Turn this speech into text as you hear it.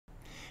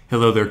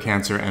Hello there,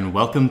 Cancer, and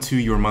welcome to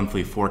your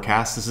monthly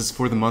forecast. This is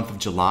for the month of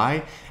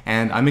July,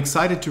 and I'm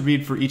excited to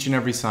read for each and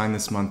every sign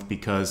this month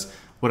because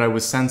what I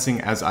was sensing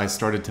as I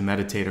started to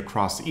meditate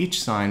across each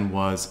sign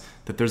was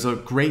that there's a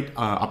great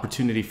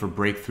opportunity for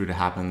breakthrough to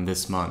happen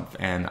this month,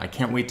 and I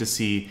can't wait to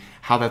see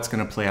how that's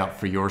going to play out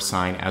for your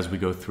sign as we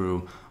go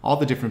through all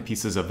the different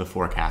pieces of the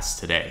forecast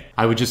today.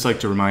 I would just like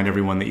to remind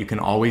everyone that you can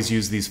always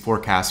use these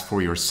forecasts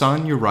for your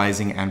sun, your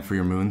rising, and for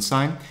your moon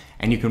sign,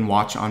 and you can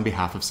watch on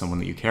behalf of someone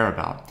that you care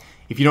about.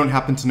 If you don't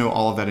happen to know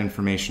all of that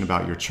information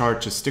about your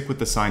chart, just stick with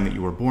the sign that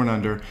you were born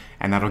under,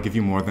 and that'll give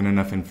you more than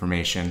enough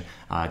information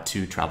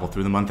to travel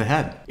through the month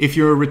ahead. If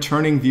you're a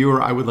returning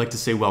viewer, I would like to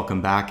say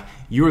welcome back.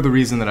 You are the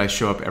reason that I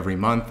show up every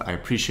month. I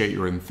appreciate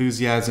your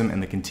enthusiasm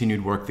and the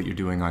continued work that you're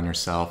doing on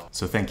yourself.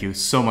 So thank you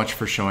so much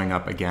for showing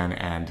up again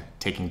and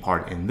taking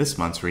part in this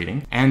month's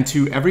reading. And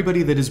to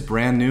everybody that is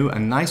brand new, a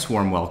nice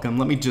warm welcome.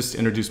 Let me just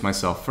introduce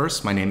myself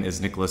first. My name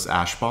is Nicholas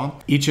Ashbaugh.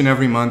 Each and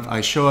every month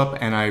I show up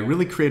and I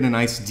really create a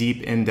nice,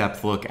 deep,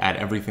 in-depth look at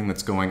everything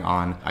that's going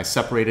on. I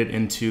separate it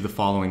into the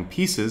following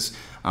pieces,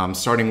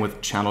 starting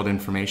with channeled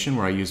information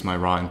where I use my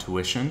raw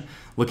intuition,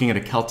 looking at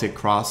a Celtic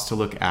cross to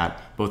look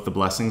at both the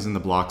blessings and the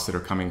blocks that are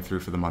coming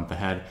through for the month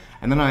ahead.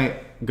 And then I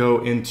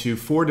go into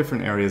 4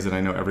 different areas that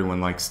I know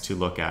everyone likes to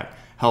look at: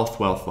 health,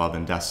 wealth, love,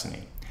 and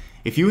destiny.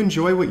 If you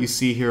enjoy what you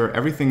see here,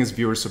 everything is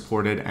viewer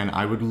supported, and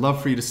I would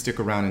love for you to stick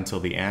around until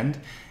the end.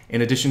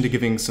 In addition to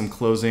giving some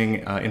closing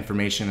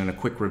information and a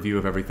quick review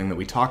of everything that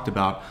we talked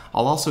about,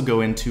 I'll also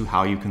go into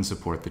how you can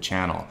support the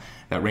channel.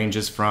 That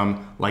ranges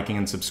from liking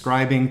and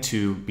subscribing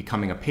to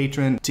becoming a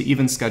patron to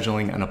even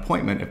scheduling an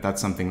appointment if that's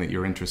something that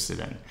you're interested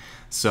in.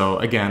 So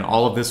again,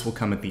 all of this will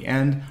come at the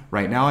end.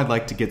 Right now, I'd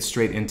like to get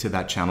straight into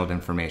that channeled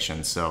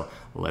information. So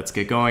let's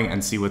get going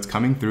and see what's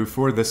coming through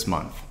for this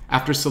month.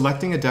 After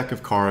selecting a deck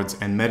of cards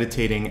and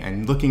meditating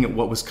and looking at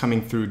what was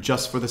coming through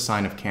just for the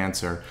sign of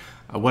Cancer,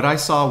 what I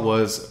saw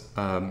was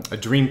a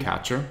dream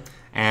catcher,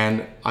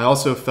 and I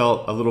also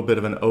felt a little bit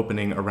of an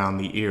opening around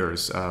the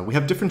ears. We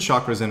have different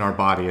chakras in our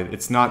body.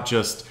 It's not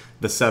just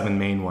the 7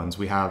 main ones.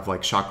 We have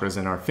like chakras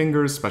in our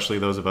fingers, especially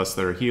those of us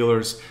that are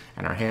healers,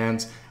 and our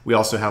hands. We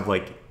also have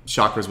like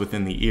chakras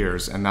within the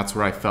ears, and that's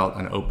where I felt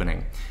an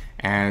opening.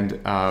 And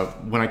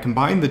when I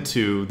combined the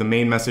two, the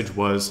main message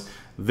was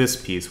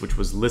this piece, which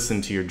was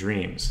listen to your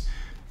dreams.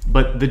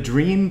 But the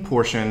dream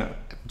portion,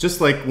 just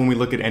like when we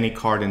look at any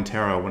card in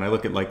tarot, when I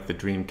look at like the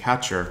dream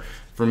catcher,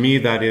 for me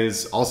that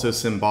is also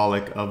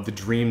symbolic of the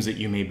dreams that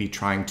you may be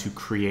trying to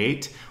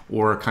create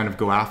or kind of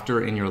go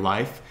after in your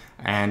life.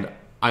 And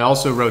I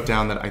also wrote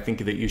down that I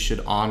think that you should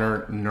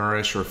honor,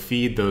 nourish, or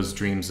feed those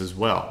dreams as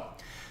well.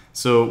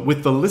 So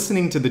with the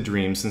listening to the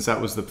dream, since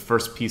that was the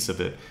first piece of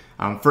it,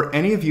 for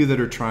any of you that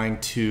are trying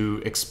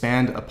to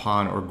expand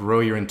upon or grow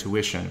your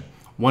intuition,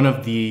 one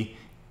of the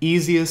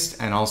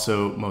easiest and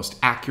also most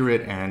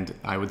accurate and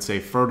I would say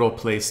fertile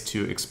place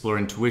to explore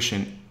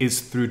intuition is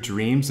through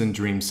dreams and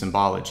dream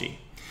symbology.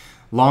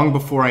 Long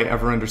before I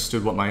ever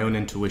understood what my own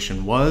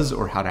intuition was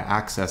or how to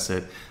access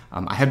it,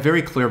 I had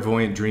very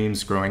clairvoyant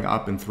dreams growing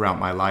up and throughout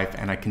my life,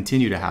 and I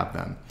continue to have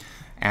them.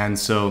 And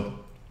so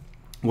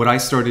what I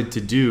started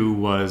to do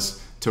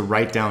was to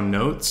write down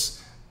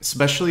notes,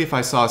 especially if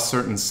I saw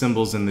certain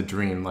symbols in the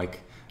dream, like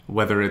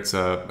whether it's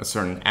a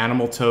certain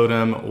animal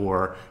totem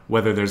or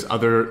whether there's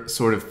other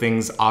sort of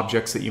things,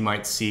 objects that you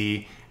might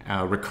see,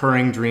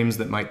 recurring dreams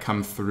that might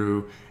come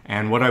through.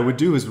 And what I would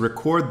do is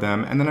record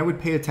them, and then I would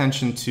pay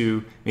attention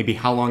to maybe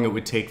how long it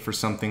would take for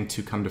something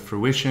to come to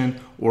fruition,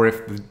 or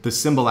if the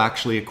symbol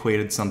actually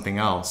equated something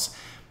else.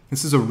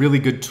 This is a really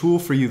good tool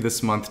for you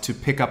this month to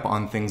pick up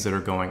on things that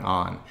are going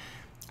on.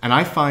 And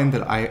I find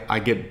that I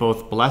get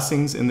both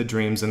blessings in the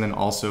dreams and then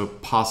also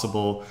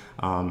possible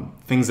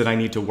things that I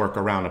need to work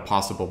around, a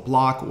possible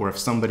block, or if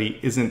somebody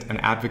isn't an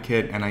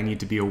advocate and I need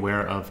to be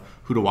aware of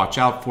who to watch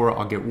out for,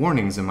 I'll get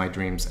warnings in my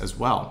dreams as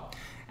well.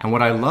 And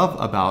what I love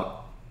about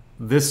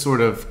this sort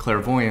of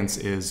clairvoyance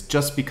is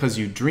just because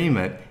you dream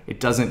it, it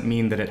doesn't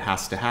mean that it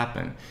has to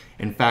happen.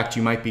 In fact,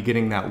 you might be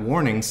getting that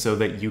warning so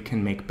that you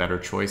can make better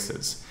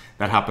choices.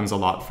 That happens a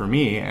lot for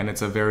me, and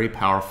it's a very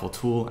powerful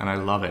tool, and I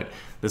love it.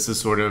 This is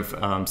sort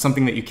of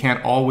something that you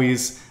can't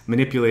always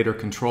manipulate or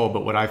control,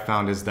 but what I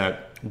found is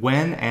that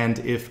when and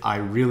if I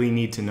really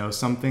need to know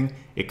something,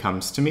 it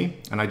comes to me,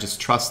 and I just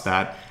trust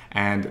that,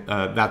 and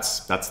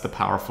that's the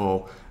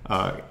powerful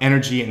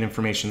energy and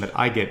information that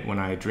I get when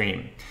I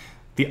dream.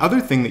 The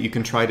other thing that you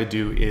can try to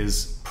do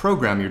is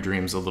program your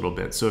dreams a little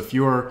bit. So if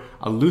you're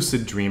a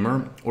lucid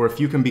dreamer, or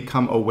if you can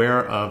become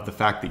aware of the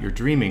fact that you're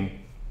dreaming,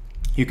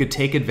 you could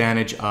take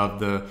advantage of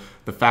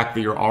the fact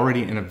that you're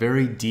already in a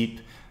very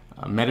deep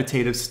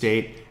meditative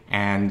state,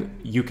 and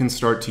you can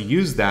start to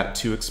use that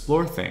to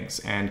explore things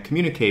and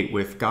communicate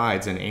with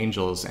guides and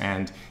angels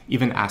and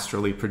even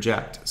astrally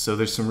project. So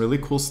there's some really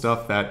cool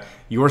stuff that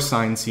your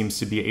sign seems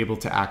to be able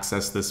to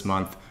access this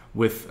month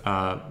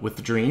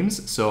with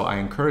dreams, so I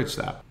encourage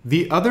that.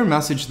 The other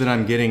message that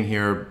I'm getting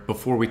here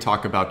before we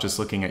talk about just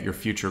looking at your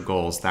future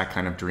goals, that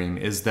kind of dream,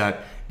 is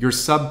that your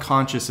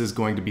subconscious is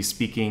going to be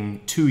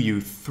speaking to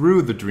you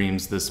through the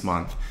dreams this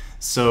month.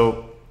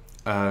 So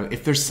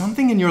if there's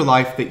something in your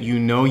life that you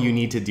know you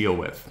need to deal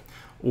with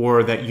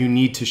or that you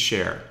need to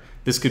share.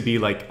 This could be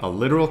like a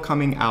literal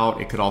coming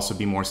out. It could also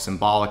be more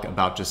symbolic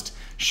about just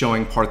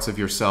showing parts of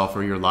yourself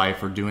or your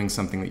life or doing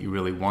something that you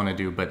really want to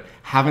do but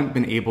haven't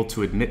been able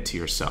to admit to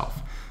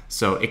yourself.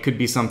 So it could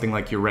be something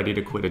like you're ready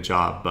to quit a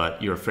job,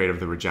 but you're afraid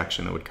of the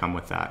rejection that would come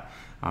with that.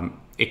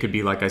 It could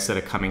be, like I said,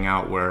 a coming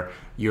out where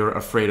you're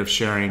afraid of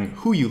sharing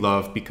who you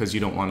love because you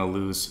don't want to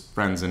lose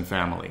friends and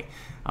family.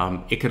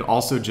 It could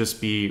also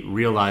just be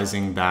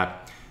realizing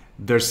that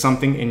there's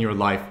something in your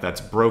life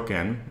that's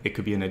broken. It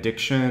could be an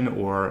addiction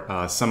or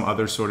some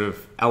other sort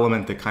of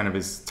element that kind of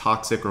is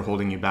toxic or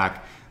holding you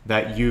back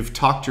that you've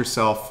talked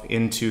yourself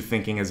into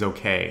thinking is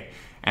okay.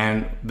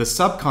 And the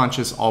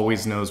subconscious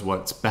always knows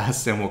what's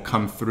best and will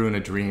come through in a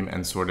dream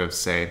and sort of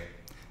say,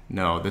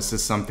 no, this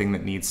is something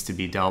that needs to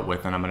be dealt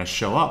with and I'm going to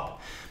show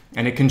up.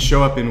 And it can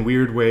show up in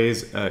weird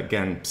ways.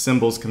 Again,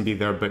 symbols can be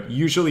there, but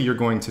usually you're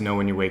going to know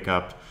when you wake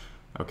up,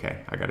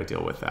 okay, I got to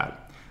deal with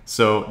that.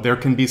 So there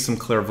can be some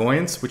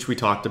clairvoyance, which we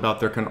talked about.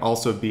 There can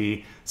also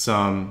be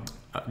some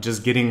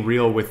just getting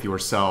real with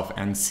yourself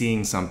and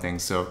seeing something.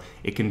 So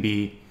it can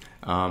be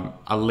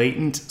a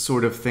latent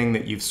sort of thing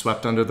that you've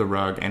swept under the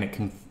rug, and it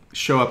can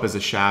show up as a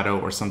shadow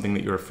or something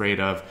that you're afraid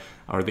of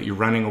or that you're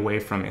running away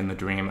from in the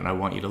dream. And I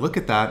want you to look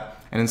at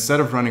that, and instead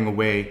of running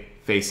away,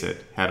 face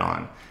it head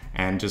on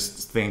and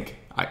just think,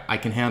 I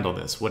can handle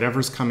this.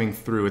 Whatever's coming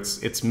through,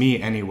 it's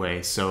me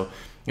anyway. So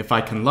if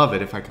I can love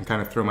it, if I can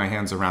kind of throw my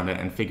hands around it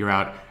and figure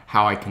out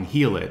how I can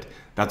heal it,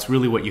 that's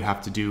really what you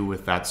have to do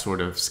with that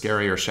sort of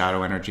scary or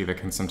shadow energy that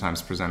can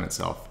sometimes present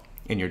itself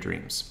in your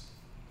dreams.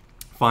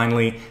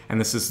 Finally,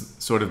 and this is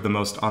sort of the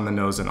most on the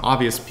nose and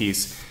obvious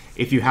piece,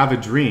 if you have a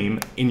dream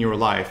in your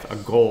life, a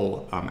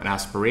goal, an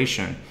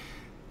aspiration,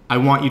 I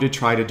want you to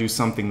try to do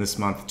something this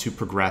month to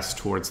progress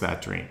towards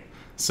that dream.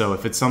 So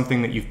if it's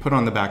something that you've put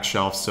on the back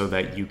shelf so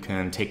that you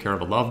can take care of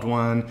a loved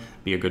one,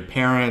 be a good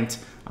parent,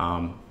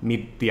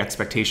 meet the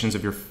expectations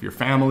of your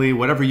family,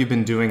 whatever you've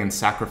been doing and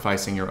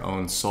sacrificing your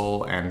own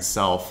soul and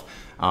self,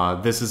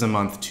 this is a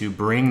month to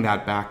bring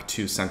that back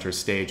to center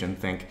stage and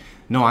think,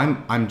 no,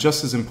 I'm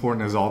just as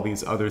important as all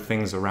these other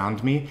things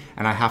around me,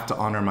 and I have to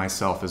honor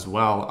myself as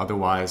well.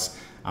 Otherwise,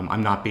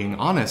 I'm not being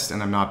honest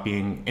and I'm not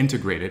being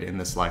integrated in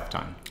this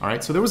lifetime. All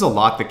right, so there was a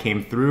lot that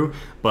came through,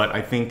 but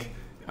I think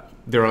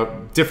there are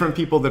different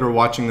people that are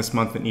watching this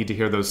month that need to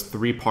hear those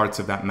three parts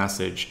of that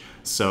message.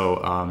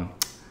 So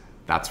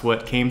that's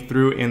what came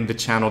through in the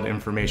channeled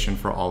information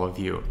for all of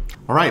you.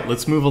 All right,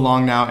 let's move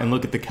along now and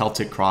look at the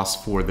Celtic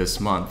cross for this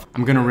month.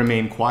 I'm going to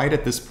remain quiet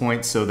at this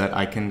point so that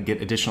I can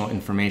get additional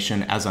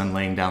information as I'm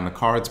laying down the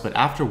cards, but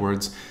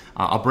afterwards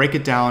I'll break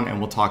it down and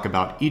we'll talk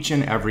about each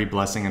and every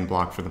blessing and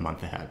block for the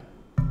month ahead.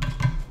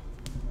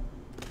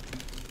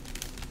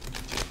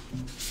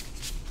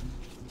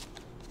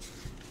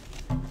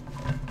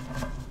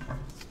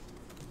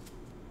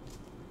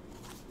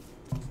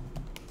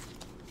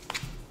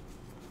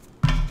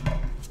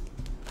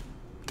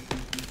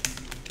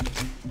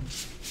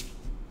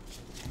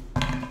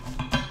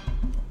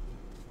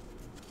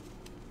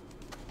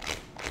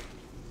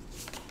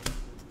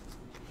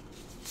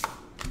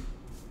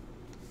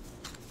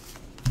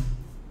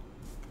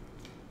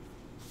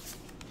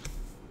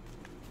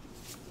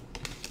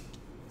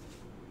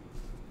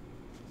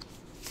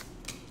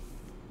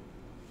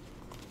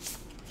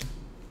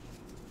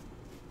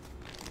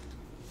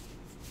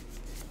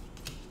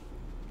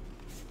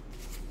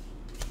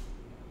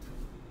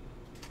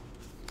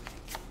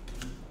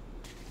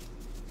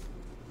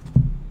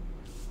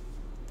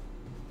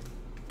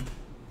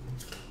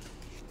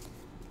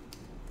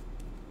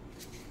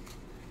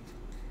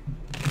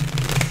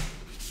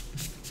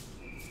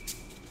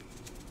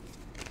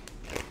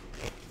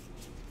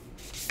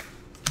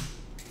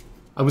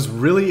 I was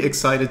really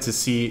excited to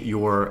see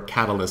your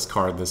Catalyst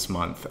card this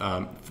month.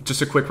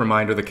 Just a quick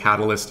reminder, the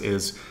Catalyst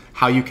is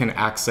how you can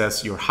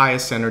access your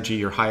highest energy,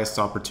 your highest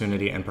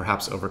opportunity, and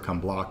perhaps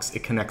overcome blocks.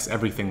 It connects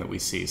everything that we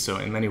see. So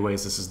in many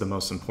ways, this is the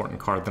most important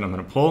card that I'm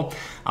going to pull.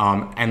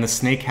 And the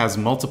snake has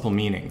multiple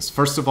meanings.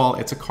 First of all,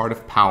 it's a card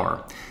of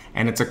power.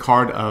 And it's a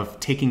card of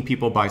taking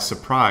people by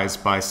surprise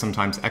by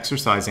sometimes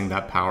exercising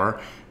that power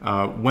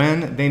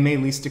when they may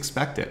least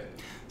expect it.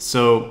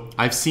 So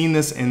I've seen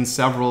this in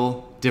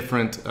several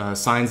different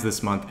signs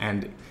this month,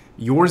 and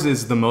yours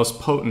is the most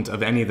potent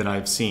of any that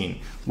I've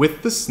seen.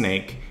 With the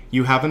snake,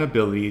 you have an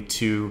ability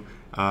to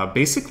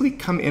basically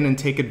come in and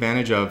take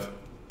advantage of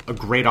a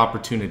great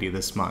opportunity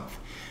this month.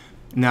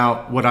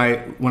 Now, when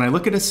I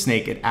look at a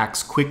snake, it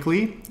acts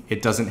quickly,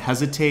 it doesn't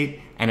hesitate,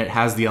 and it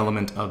has the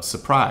element of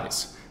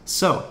surprise.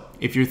 So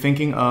if you're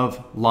thinking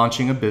of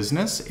launching a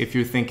business, if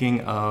you're thinking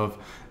of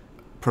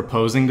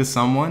proposing to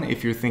someone,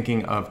 if you're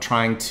thinking of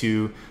trying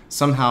to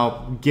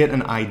somehow get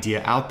an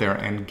idea out there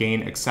and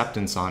gain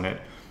acceptance on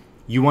it,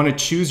 you want to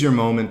choose your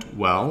moment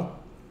well,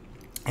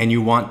 and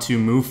you want to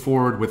move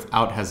forward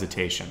without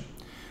hesitation.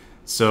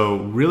 So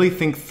really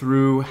think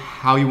through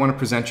how you want to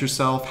present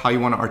yourself, how you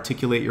want to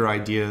articulate your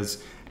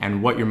ideas,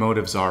 and what your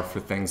motives are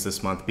for things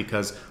this month,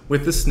 because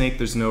with the snake,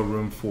 there's no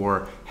room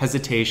for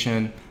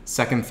hesitation,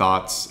 second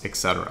thoughts,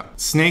 etc.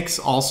 Snakes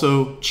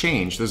also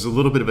change. There's a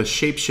little bit of a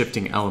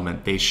shape-shifting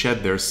element. They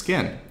shed their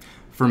skin.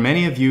 For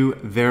many of you,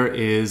 there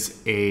is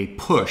a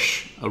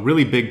push, a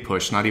really big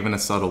push, not even a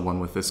subtle one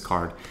with this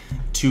card,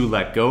 to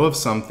let go of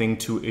something,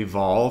 to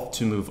evolve,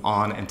 to move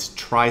on, and to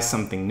try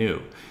something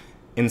new.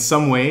 In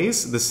some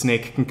ways, the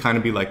snake can kind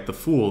of be like the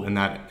fool in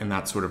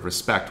that sort of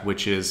respect,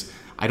 which is,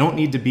 I don't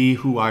need to be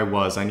who I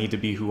was, I need to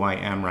be who I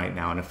am right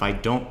now. And if I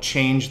don't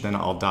change, then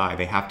I'll die.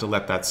 They have to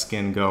let that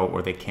skin go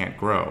or they can't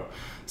grow.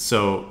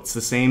 So it's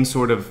the same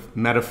sort of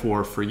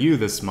metaphor for you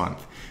this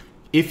month.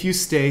 If you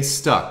stay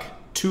stuck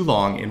too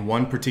long in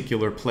one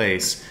particular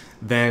place,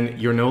 then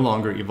you're no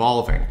longer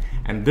evolving.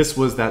 And this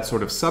was that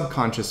sort of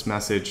subconscious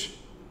message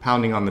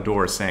pounding on the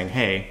door saying,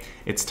 hey,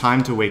 it's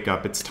time to wake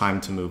up, it's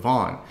time to move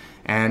on.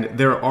 And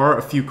there are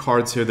a few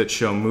cards here that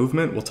show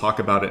movement. We'll talk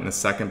about it in a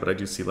second, but I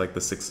do see like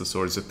the Six of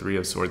Swords, the Three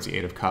of Swords, the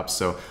Eight of Cups.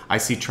 So I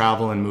see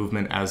travel and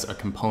movement as a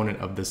component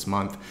of this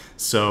month.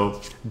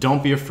 So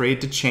don't be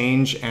afraid to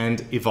change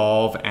and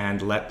evolve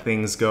and let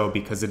things go,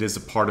 because it is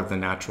a part of the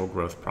natural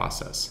growth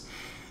process.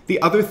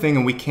 The other thing,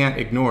 and we can't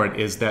ignore it,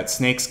 is that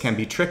snakes can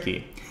be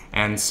tricky.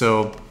 And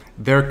so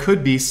there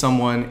could be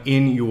someone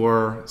in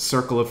your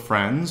circle of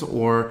friends,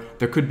 or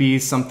there could be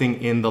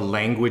something in the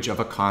language of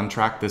a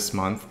contract this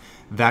month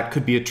that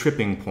could be a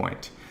tripping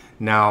point.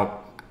 Now,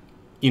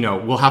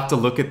 we'll have to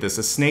look at this.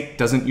 A snake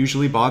doesn't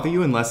usually bother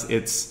you unless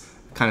it's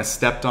kind of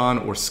stepped on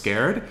or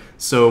scared.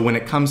 So when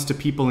it comes to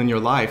people in your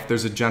life,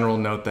 there's a general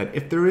note that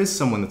if there is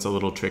someone that's a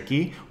little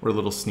tricky or a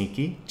little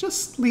sneaky,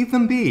 just leave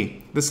them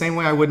be. The same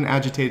way I wouldn't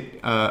agitate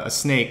a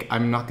snake,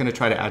 I'm not going to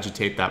try to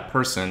agitate that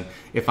person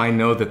if I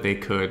know that they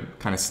could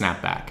kind of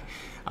snap back.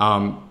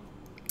 And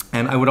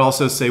I would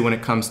also say, when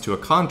it comes to a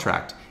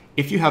contract,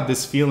 if you have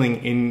this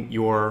feeling in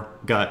your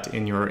gut,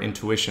 in your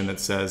intuition that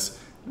says,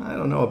 I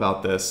don't know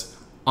about this,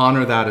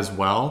 honor that as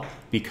well,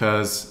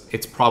 because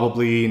it's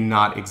probably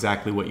not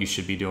exactly what you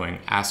should be doing.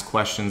 Ask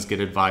questions, get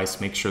advice,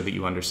 make sure that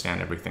you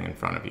understand everything in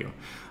front of you.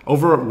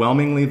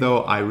 Overwhelmingly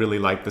though, I really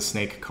like the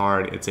snake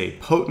card. It's a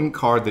potent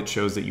card that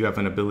shows that you have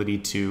an ability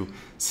to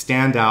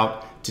stand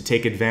out, to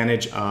take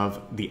advantage of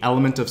the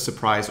element of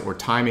surprise or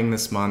timing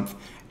this month,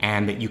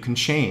 and that you can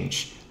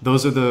change.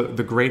 Those are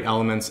the great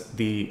elements.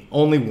 The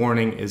only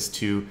warning is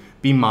to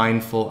be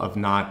mindful of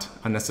not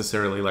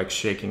unnecessarily like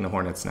shaking the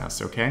hornet's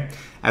nest, okay?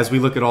 As we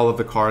look at all of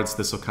the cards,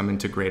 this will come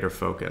into greater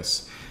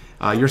focus.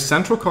 Your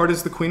central card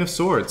is the Queen of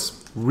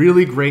Swords.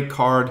 Really great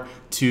card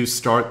to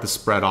start the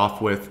spread off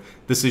with.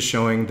 This is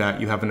showing that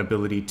you have an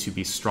ability to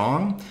be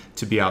strong,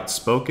 to be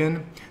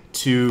outspoken,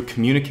 to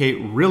communicate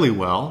really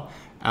well.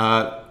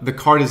 The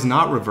card is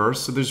not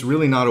reversed, so there's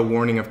really not a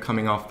warning of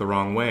coming off the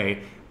wrong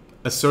way.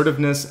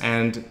 Assertiveness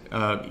and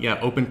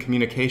open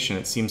communication,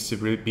 it seems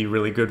to be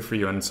really good for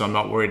you, and so I'm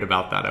not worried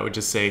about that. I would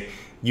just say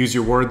use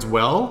your words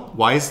well,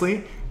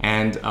 wisely,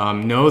 and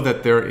know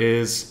that there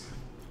is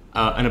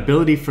an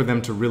ability for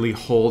them to really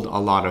hold a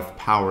lot of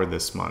power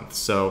this month.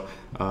 So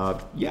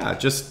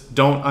just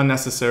don't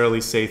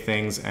unnecessarily say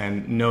things,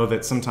 and know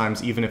that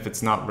sometimes even if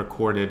it's not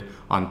recorded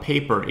on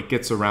paper, it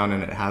gets around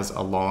and it has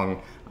a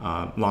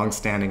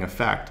long-standing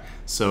effect.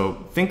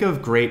 So think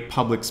of great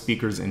public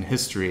speakers in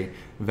history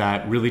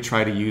that really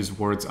try to use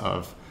words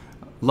of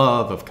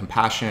love, of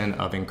compassion,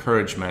 of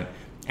encouragement,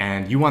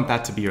 and you want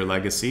that to be your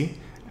legacy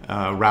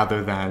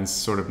rather than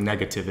sort of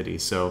negativity.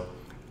 So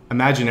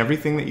imagine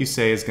everything that you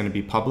say is going to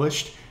be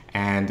published,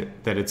 and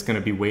that it's going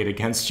to be weighed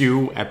against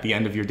you at the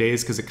end of your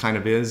days, because it kind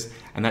of is,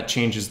 and that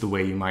changes the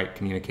way you might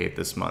communicate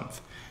this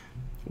month.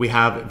 We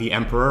have the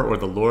Emperor or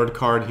the Lord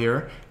card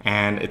here,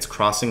 and it's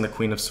crossing the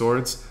Queen of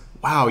Swords.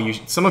 Wow,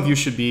 some of you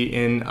should be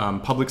in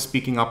public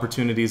speaking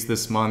opportunities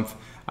this month,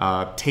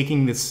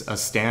 taking a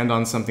stand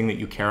on something that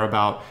you care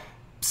about,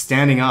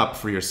 standing up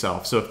for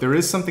yourself. So if there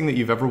is something that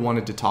you've ever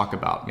wanted to talk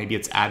about, maybe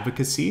it's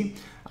advocacy,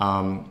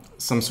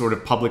 some sort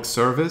of public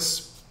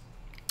service,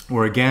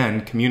 or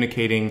again,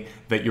 communicating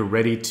that you're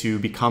ready to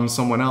become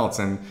someone else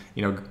and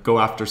go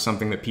after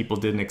something that people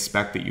didn't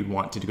expect that you'd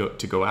want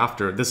to go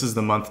after. This is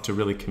the month to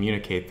really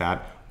communicate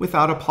that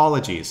without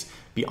apologies.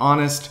 Be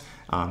honest.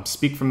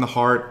 Speak from the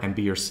heart and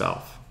be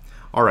yourself.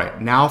 All right,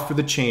 now for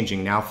the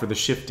changing, now for the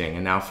shifting,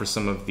 and now for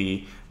some of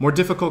the more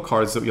difficult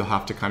cards that you'll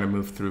have to kind of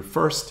move through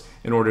first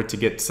in order to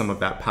get some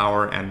of that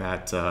power and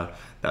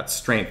that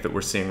strength that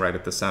we're seeing right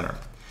at the center.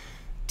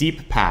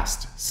 Deep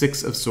Past,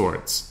 Six of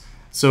Swords.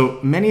 So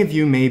many of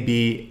you may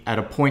be at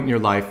a point in your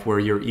life where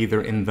you're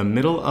either in the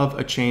middle of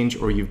a change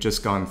or you've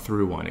just gone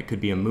through one. It could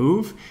be a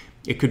move.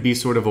 It could be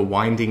sort of a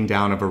winding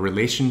down of a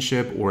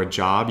relationship or a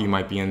job. You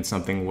might be in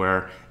something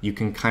where you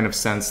can kind of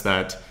sense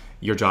that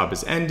your job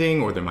is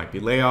ending, or there might be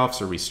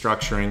layoffs or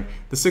restructuring.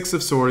 The Six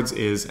of Swords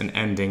is an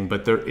ending,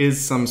 but there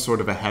is some sort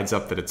of a heads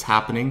up that it's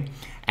happening.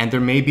 And there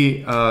may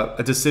be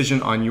a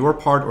decision on your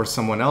part or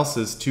someone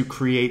else's to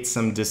create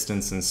some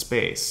distance and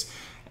space.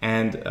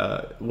 And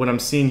what I'm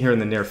seeing here in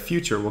the near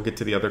future, we'll get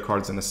to the other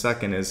cards in a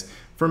second, is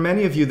for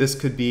many of you, this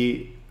could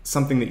be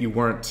something that you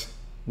weren't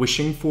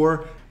wishing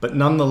for. But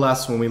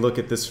nonetheless, when we look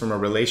at this from a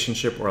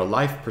relationship or a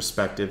life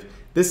perspective,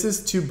 this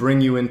is to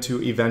bring you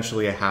into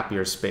eventually a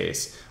happier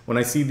space. When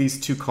I see these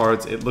two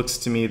cards, it looks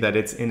to me that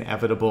it's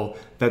inevitable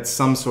that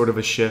some sort of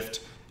a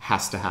shift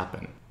has to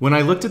happen. When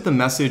I looked at the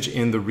message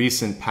in the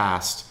recent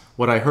past,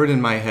 what I heard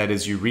in my head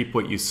is you reap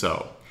what you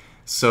sow.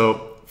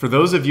 So for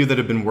those of you that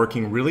have been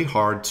working really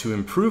hard to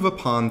improve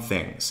upon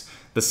things,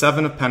 the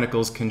Seven of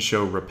Pentacles can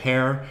show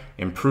repair,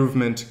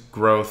 improvement,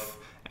 growth,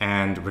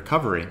 and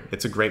recovery.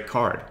 It's a great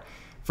card.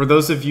 For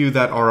those of you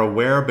that are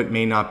aware but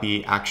may not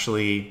be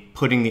actually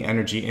putting the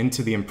energy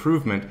into the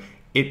improvement,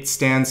 it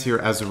stands here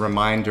as a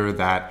reminder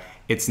that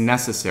it's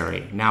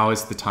necessary. Now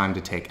is the time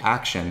to take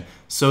action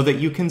so that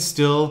you can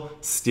still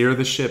steer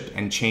the ship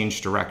and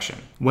change direction.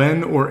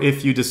 When or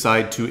if you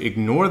decide to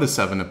ignore the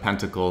Seven of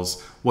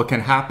Pentacles, what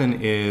can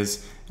happen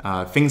is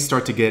things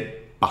start to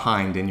get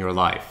behind in your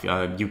life.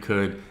 You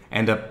could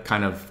end up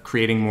kind of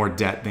creating more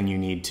debt than you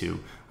need to.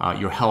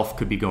 Your health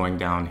could be going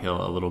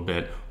downhill a little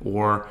bit,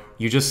 or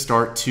you just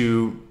start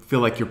to feel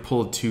like you're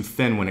pulled too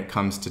thin when it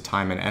comes to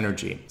time and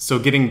energy. So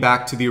getting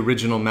back to the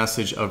original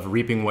message of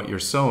reaping what you're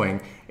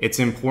sowing, it's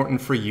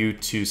important for you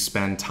to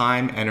spend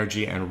time,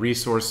 energy, and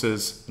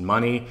resources,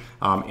 money,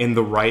 in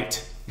the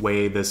right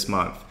way this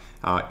month.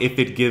 If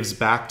it gives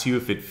back to you,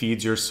 if it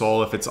feeds your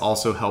soul, if it's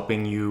also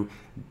helping you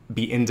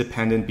be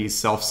independent, be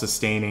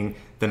self-sustaining,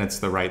 then it's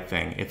the right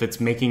thing. If it's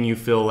making you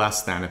feel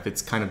less than, if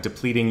it's kind of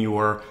depleting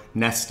your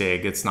nest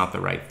egg, it's not the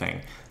right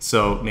thing.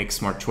 So make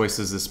smart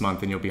choices this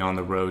month and you'll be on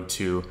the road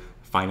to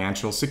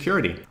financial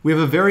security. We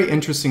have a very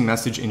interesting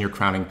message in your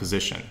crowning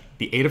position.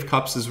 The Eight of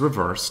Cups is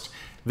reversed.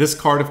 This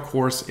card, of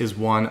course, is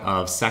one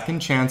of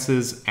second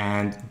chances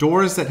and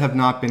doors that have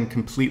not been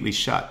completely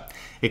shut.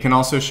 It can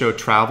also show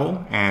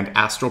travel and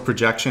astral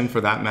projection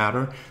for that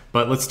matter,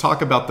 but let's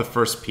talk about the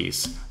first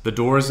piece, the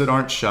doors that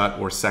aren't shut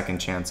or second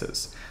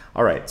chances.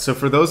 All right, so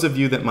for those of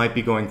you that might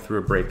be going through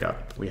a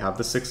breakup, we have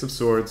the Six of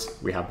Swords,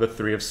 we have the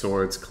Three of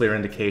Swords, clear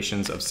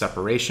indications of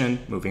separation,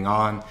 moving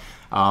on.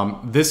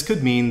 This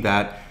could mean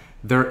that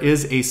there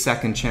is a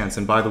second chance,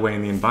 and by the way,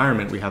 in the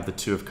environment, we have the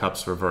Two of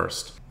Cups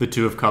reversed. The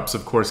Two of Cups,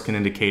 of course, can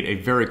indicate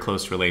a very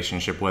close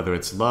relationship, whether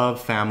it's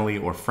love, family,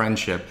 or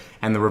friendship,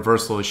 and the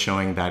reversal is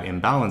showing that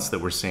imbalance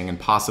that we're seeing and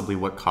possibly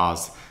what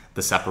caused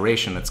the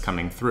separation that's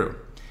coming through.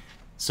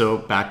 So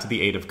back to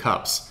the Eight of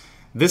Cups.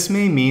 This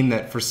may mean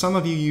that for some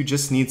of you, you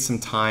just need some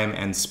time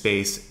and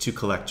space to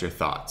collect your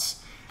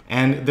thoughts.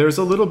 And there's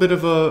a little bit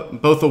of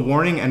both a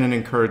warning and an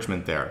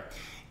encouragement there.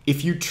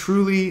 If you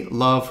truly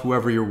love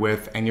whoever you're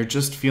with and you're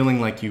just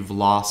feeling like you've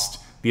lost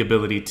the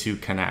ability to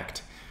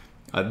connect,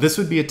 this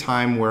would be a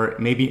time where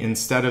maybe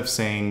instead of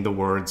saying the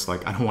words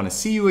like, I don't want to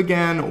see you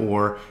again,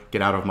 or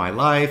get out of my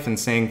life, and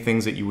saying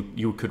things that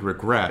you could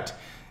regret,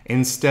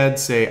 instead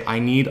say, I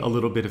need a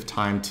little bit of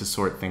time to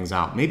sort things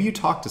out. Maybe you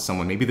talk to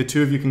someone, maybe the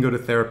two of you can go to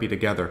therapy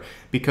together,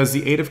 because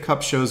the Eight of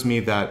Cups shows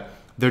me that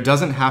there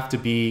doesn't have to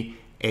be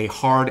a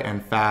hard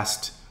and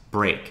fast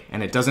break,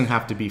 and it doesn't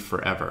have to be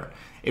forever.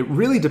 It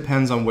really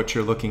depends on what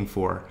you're looking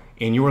for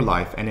in your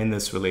life and in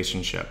this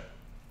relationship.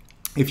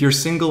 If you're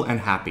single and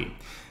happy,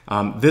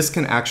 this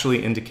can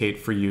actually indicate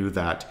for you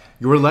that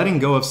you're letting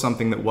go of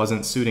something that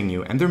wasn't suiting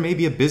you, and there may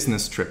be a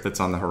business trip that's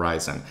on the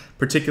horizon,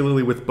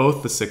 particularly with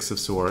both the Six of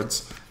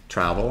Swords,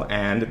 travel,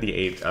 and the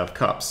Eight of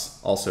Cups,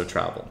 also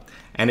travel.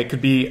 And it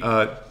could be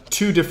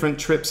two different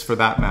trips for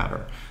that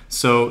matter.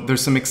 So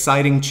there's some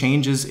exciting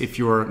changes if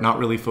you're not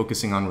really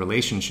focusing on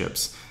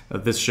relationships.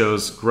 This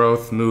shows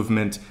growth,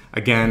 movement,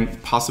 again,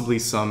 possibly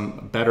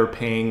some better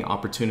paying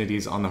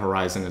opportunities on the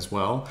horizon as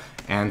well,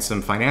 and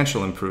some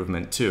financial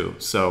improvement too.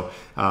 So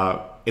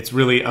it's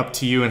really up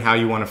to you and how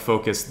you want to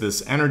focus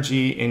this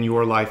energy in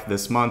your life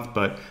this month,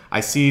 but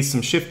I see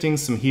some shifting,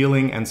 some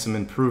healing, and some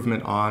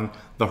improvement on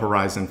the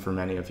horizon for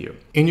many of you.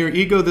 In your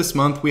ego this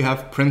month, we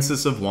have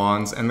Princess of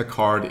Wands, and the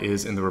card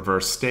is in the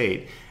reverse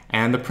state.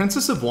 And the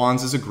Princess of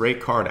Wands is a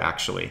great card,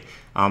 actually.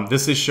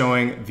 This is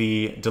showing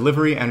the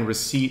delivery and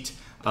receipt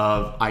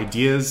of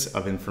ideas,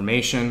 of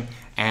information,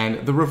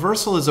 and the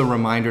reversal is a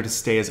reminder to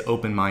stay as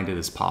open-minded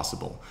as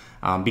possible.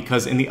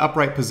 Because in the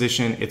upright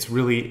position, it's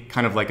really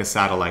kind of like a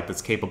satellite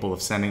that's capable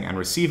of sending and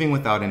receiving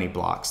without any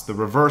blocks. The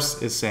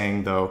reverse is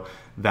saying, though,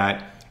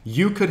 that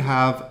you could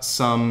have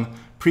some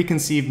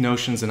preconceived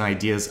notions and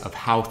ideas of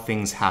how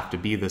things have to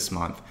be this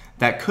month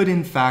that could,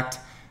 in fact,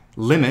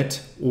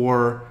 limit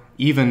or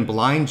even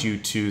blind you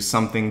to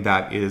something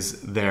that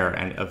is there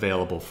and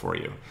available for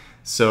you.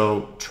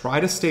 So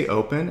try to stay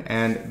open,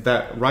 and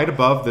that right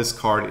above this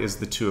card is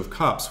the Two of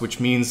Cups,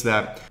 which means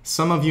that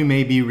some of you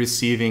may be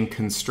receiving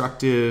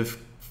constructive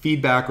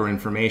feedback or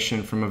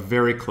information from a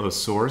very close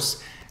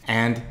source,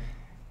 and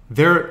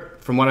they're,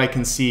 from what I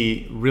can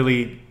see,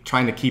 really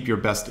trying to keep your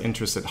best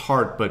interests at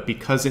heart, but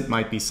because it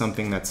might be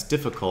something that's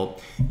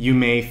difficult, you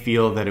may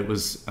feel that it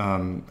was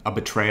a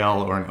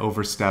betrayal or an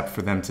overstep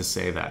for them to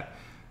say that.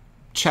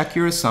 Check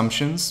your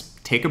assumptions,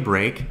 take a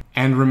break,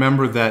 and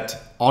remember that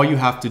all you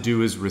have to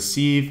do is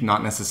receive,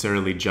 not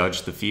necessarily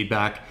judge the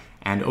feedback,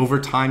 and over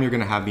time you're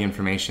going to have the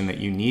information that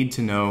you need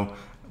to know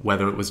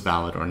whether it was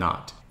valid or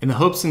not. In the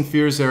hopes and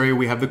fears area,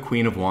 we have the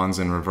Queen of Wands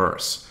in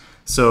reverse.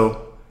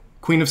 So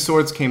Queen of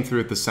Swords came through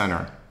at the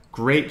center.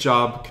 Great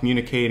job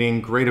communicating,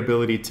 great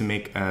ability to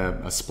make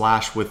a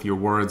splash with your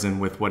words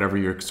and with whatever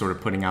you're sort of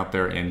putting out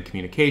there in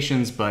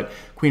communications. But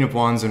Queen of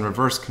Wands in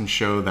reverse can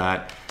show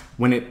that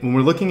when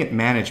we're looking at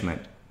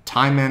management,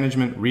 time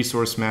management,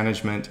 resource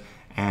management,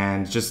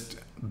 and just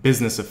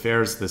business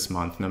affairs this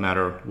month, no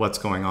matter what's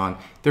going on,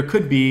 there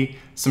could be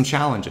some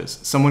challenges.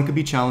 Someone could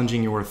be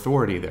challenging your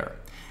authority there.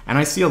 And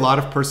I see a lot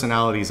of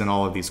personalities in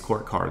all of these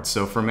court cards.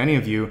 So for many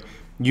of you,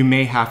 you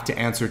may have to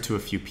answer to a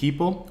few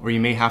people, or you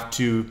may have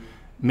to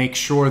make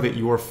sure that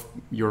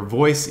your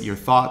voice, your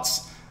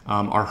thoughts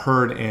are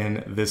heard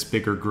in this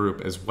bigger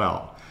group as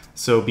well.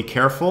 So be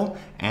careful.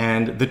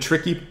 And the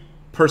tricky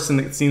person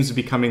that seems to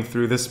be coming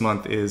through this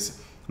month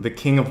is the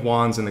King of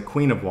Wands and the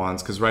Queen of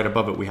Wands, because right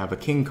above it we have a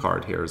King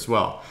card here as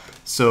well.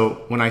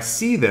 So when I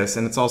see this,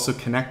 and it's also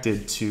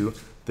connected to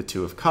the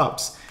Two of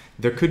Cups,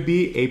 there could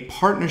be a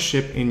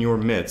partnership in your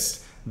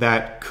midst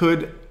that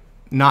could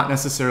not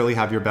necessarily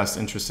have your best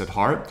interests at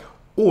heart,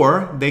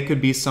 or they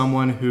could be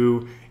someone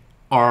who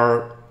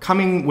are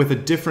coming with a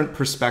different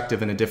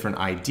perspective and a different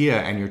idea,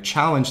 and your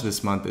challenge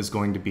this month is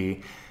going to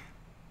be,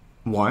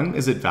 one,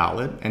 is it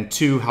valid? And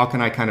two, how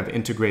can I kind of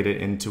integrate it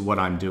into what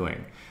I'm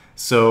doing?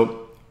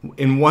 So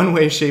in one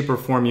way, shape, or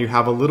form, you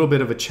have a little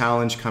bit of a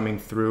challenge coming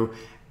through,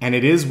 and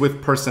it is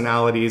with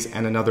personalities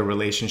and another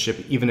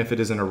relationship, even if it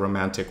isn't a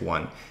romantic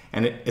one.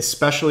 And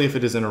especially if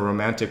it isn't a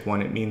romantic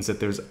one, it means that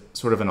there's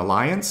sort of an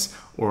alliance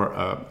or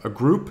a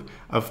group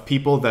of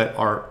people that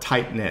are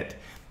tight-knit.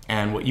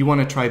 And what you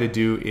want to try to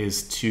do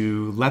is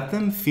to let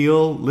them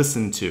feel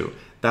listened to.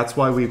 That's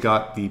why we've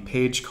got the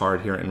Page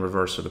card here in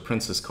reverse, or the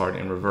Princess card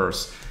in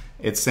reverse.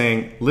 It's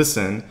saying,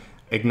 listen,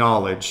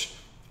 acknowledge,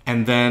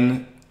 and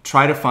then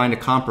try to find a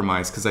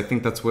compromise, because I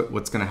think that's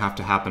what's going to have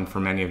to happen for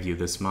many of you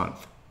this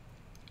month.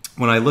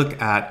 When I look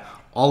at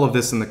all of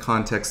this in the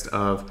context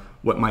of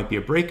what might be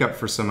a breakup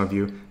for some of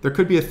you, there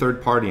could be a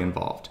third party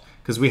involved,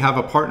 because we have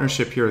a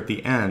partnership here at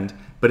the end,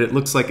 but it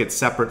looks like it's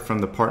separate from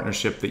the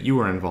partnership that you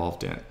were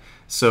involved in.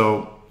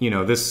 So,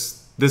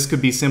 this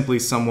could be simply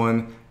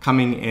someone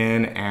coming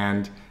in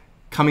and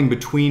coming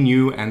between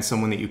you and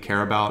someone that you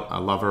care about, a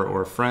lover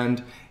or a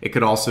friend. It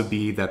could also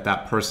be that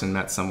that person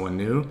met someone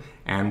new,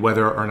 and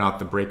whether or not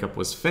the breakup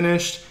was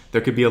finished,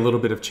 there could be a little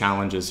bit of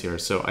challenges here.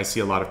 So I see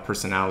a lot of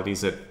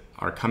personalities that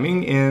are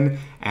coming in,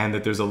 and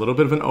that there's a little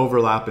bit of an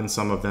overlap in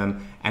some of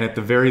them. And at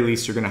the very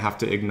least, you're going to have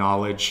to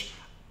acknowledge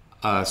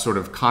a sort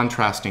of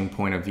contrasting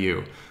point of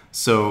view.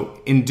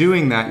 So in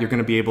doing that, you're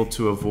going to be able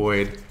to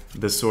avoid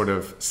the sort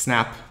of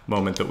snap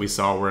moment that we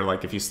saw, where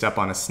like if you step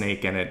on a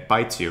snake and it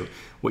bites you.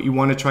 What you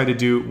want to try to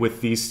do with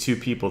these two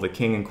people, the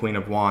King and Queen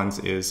of Wands,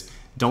 is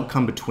don't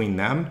come between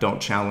them,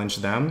 don't challenge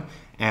them,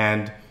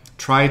 and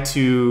try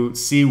to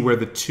see where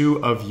the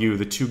two of you,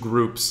 the two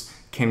groups,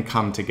 can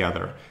come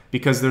together.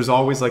 Because there's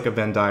always like a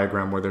Venn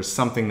diagram where there's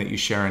something that you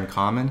share in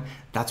common.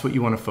 That's what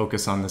you want to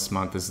focus on this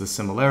month, is the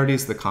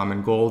similarities, the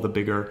common goal, the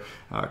bigger,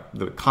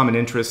 the common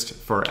interest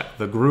for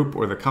the group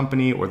or the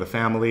company or the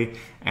family,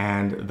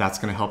 and that's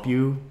going to help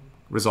you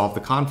resolve the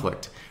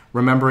conflict.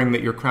 Remembering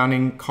that your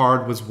crowning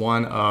card was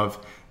one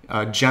of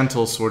a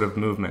gentle sort of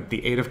movement.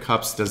 The Eight of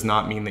Cups does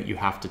not mean that you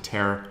have to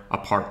tear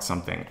apart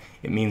something.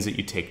 It means that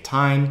you take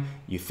time,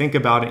 you think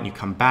about it, and you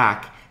come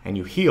back and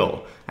you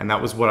heal. And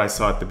that was what I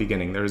saw at the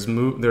beginning. There's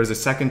a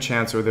second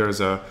chance, or there's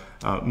a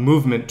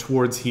movement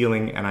towards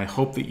healing, and I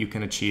hope that you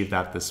can achieve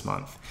that this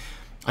month.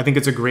 I think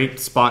it's a great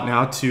spot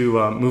now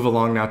to move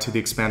along now to the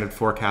expanded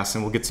forecast,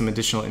 and we'll get some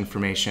additional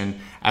information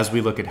as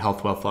we look at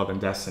health, wealth, love, and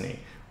destiny.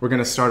 We're going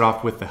to start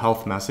off with the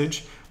health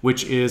message,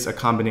 which is a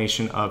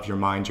combination of your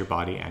mind, your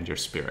body, and your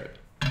spirit.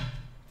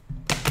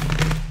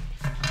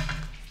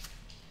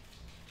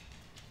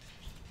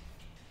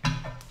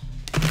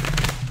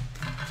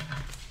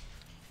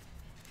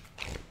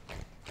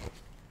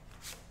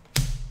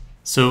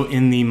 So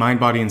in the mind,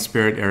 body, and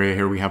spirit area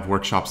here, we have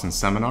workshops and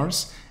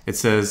seminars. It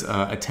says,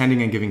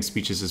 attending and giving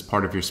speeches is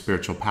part of your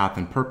spiritual path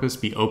and purpose.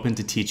 Be open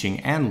to teaching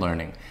and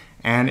learning.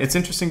 And it's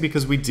interesting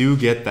because we do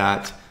get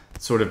that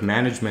sort of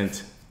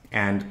management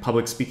and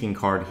public speaking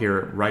card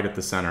here right at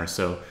the center.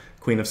 So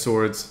Queen of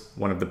Swords,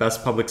 one of the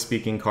best public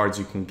speaking cards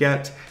you can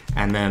get.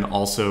 And then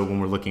also when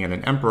we're looking at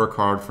an Emperor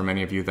card, for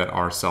many of you that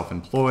are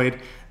self-employed,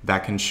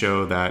 that can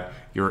show that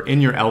you're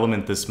in your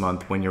element this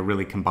month when you're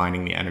really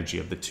combining the energy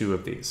of the two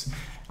of these.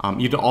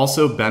 You'd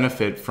also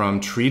benefit from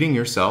treating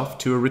yourself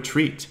to a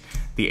retreat.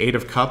 The Eight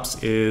of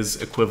Cups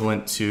is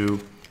equivalent to,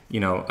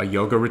 a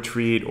yoga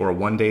retreat or a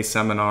one-day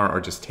seminar,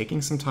 or just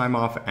taking some time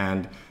off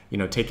and,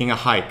 taking a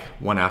hike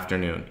one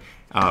afternoon.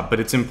 But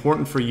it's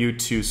important for you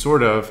to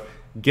sort of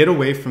get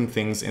away from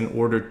things in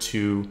order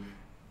to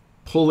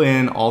pull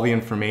in all the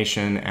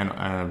information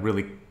and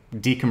really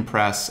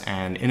decompress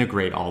and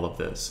integrate all of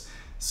this.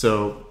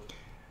 So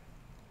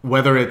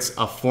whether it's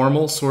a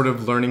formal sort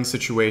of learning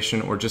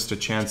situation or just a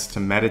chance to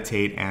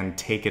meditate and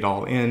take it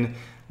all in,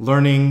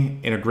 learning,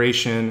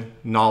 integration,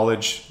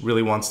 knowledge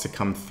really wants to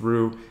come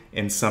through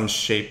in some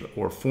shape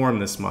or form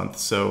this month.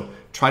 So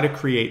try to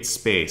create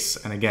space.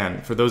 And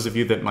again, for those of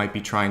you that might be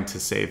trying to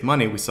save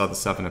money, we saw the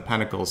Seven of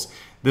Pentacles.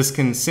 This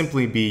can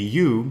simply be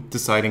you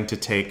deciding to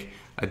take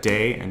a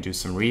day and do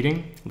some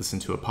reading, listen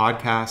to a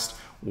podcast,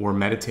 or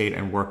meditate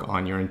and work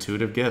on your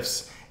intuitive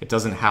gifts. It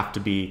doesn't have to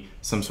be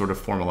some sort of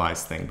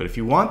formalized thing. But if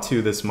you want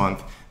to this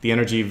month, the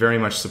energy very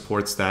much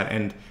supports that.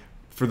 And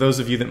for those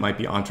of you that might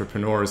be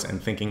entrepreneurs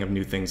and thinking of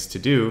new things to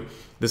do,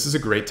 this is a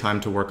great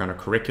time to work on a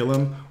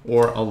curriculum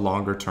or a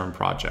longer term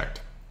project.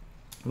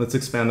 Let's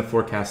expand the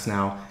forecast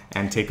now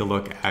and take a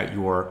look at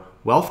your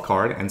wealth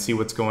card and see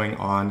what's going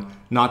on,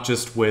 not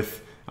just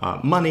with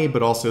money,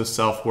 but also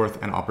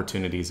self-worth and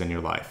opportunities in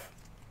your life.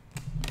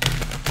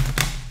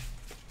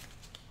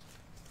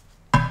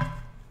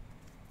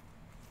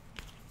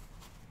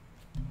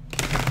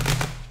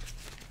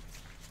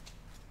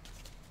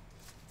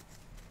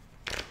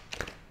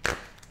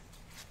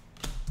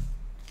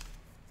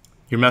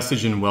 Your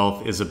message in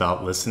wealth is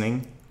about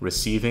listening,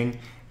 receiving,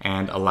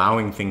 and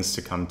allowing things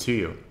to come to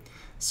you.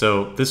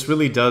 So this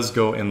really does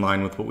go in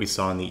line with what we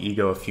saw in the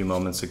ego a few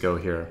moments ago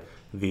here,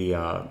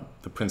 the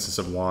Princess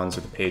of Wands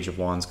or the Page of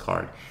Wands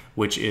card,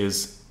 which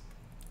is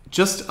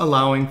just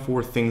allowing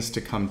for things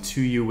to come to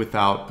you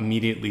without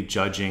immediately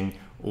judging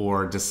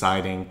or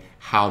deciding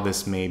how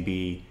this may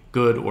be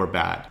good or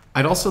bad.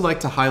 I'd also like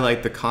to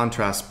highlight the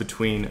contrast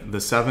between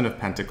the Seven of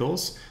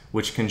Pentacles,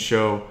 which can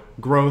show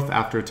growth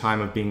after a time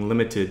of being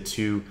limited,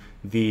 to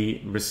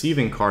the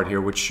receiving card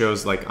here, which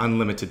shows like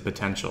unlimited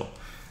potential.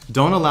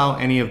 Don't allow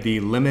any of the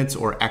limits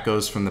or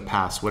echoes from the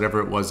past, whatever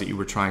it was that you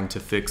were trying to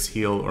fix,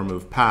 heal, or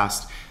move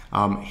past,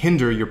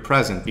 hinder your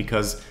present,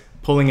 because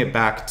pulling it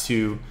back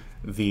to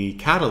the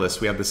catalyst,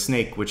 we have the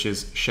snake, which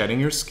is shedding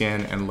your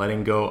skin and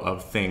letting go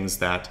of things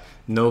that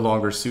no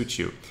longer suit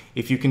you.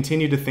 If you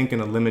continue to think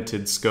in a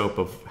limited scope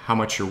of how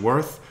much you're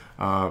worth,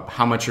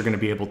 how much you're going to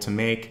be able to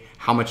make,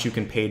 how much you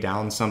can pay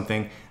down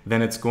something,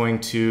 then it's going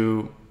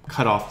to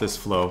cut off this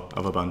flow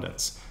of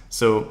abundance.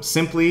 So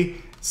simply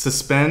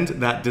suspend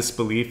that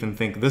disbelief and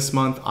think, this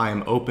month I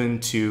am open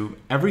to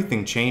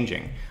everything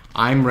changing.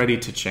 I'm ready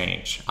to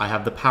change. I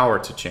have the power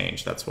to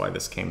change. That's why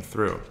this came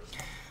through.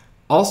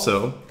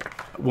 Also,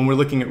 when we're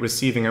looking at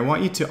receiving, I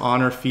want you to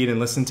honor, feed, and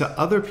listen to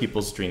other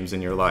people's dreams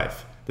in your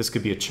life. This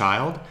could be a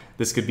child.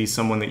 This could be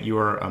someone that you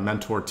are a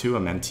mentor to, a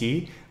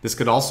mentee. This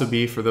could also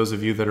be, for those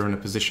of you that are in a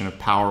position of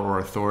power or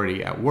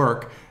authority at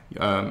work,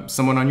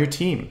 someone on your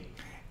team.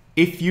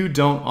 If you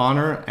don't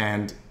honor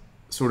and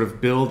sort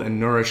of build and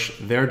nourish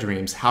their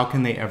dreams, how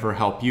can they ever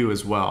help you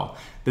as well?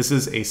 This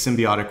is a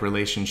symbiotic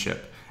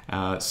relationship.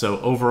 So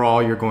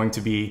overall, you're going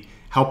to be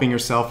helping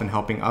yourself and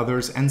helping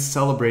others and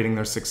celebrating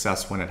their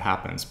success when it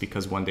happens,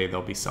 because one day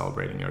they'll be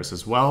celebrating yours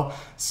as well.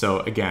 So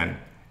again,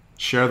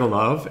 share the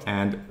love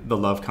and the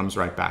love comes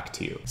right back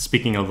to you.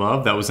 Speaking of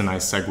love, that was a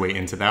nice segue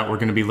into that. We're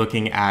going to be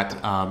looking at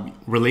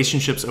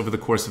relationships over the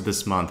course of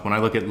this month. When I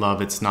look at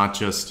love, it's not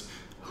just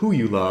who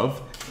you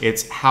love,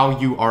 it's how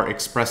you are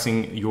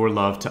expressing your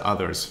love to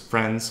others,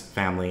 friends,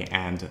 family,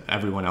 and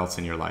everyone else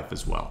in your life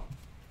as well.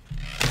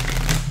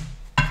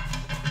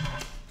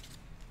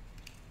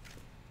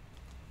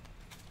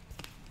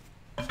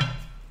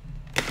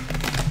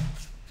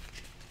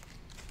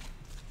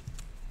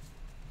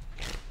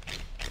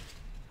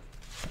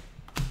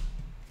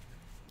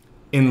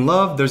 In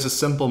love, there's a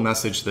simple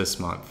message this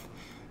month.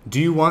 Do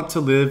you want to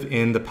live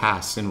in the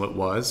past and what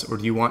was, or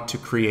do you want to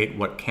create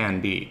what can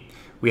be?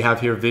 We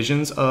have here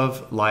visions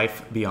of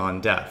life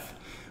beyond death,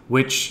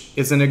 which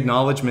is an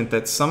acknowledgement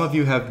that some of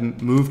you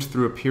have moved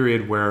through a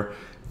period where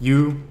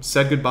you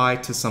said goodbye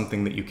to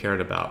something that you cared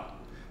about.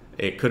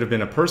 It could have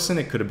been a person,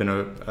 it could have been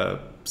a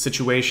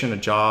situation, a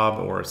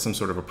job, or some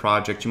sort of a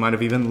project. You might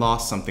have even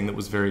lost something that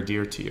was very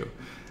dear to you.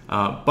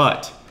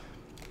 But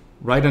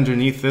right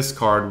underneath this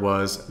card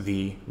was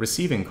the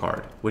receiving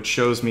card, which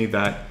shows me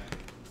that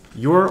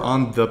you're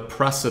on the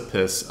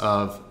precipice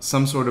of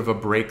some sort of a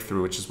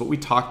breakthrough, which is what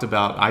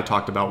I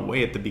talked about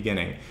way at the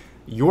beginning.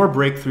 Your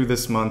breakthrough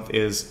this month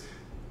is,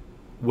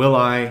 will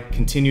I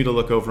continue to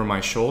look over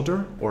my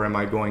shoulder, or am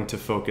I going to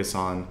focus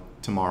on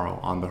tomorrow,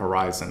 on the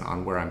horizon,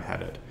 on where I'm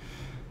headed?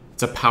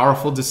 It's a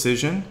powerful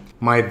decision.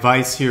 My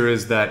advice here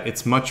is that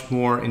it's much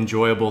more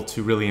enjoyable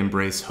to really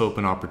embrace hope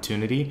and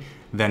opportunity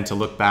than to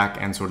look back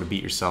and sort of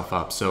beat yourself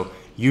up. So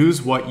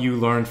use what you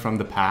learned from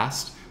the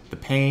past, the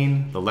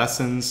pain, the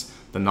lessons,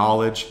 the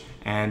knowledge,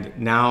 and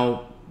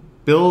now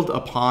build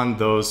upon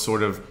those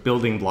sort of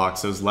building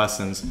blocks, those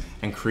lessons,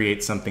 and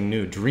create something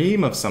new.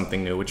 Dream of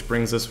something new, which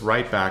brings us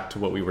right back to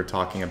what we were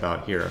talking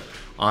about here,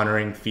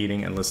 honoring,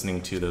 feeding, and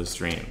listening to those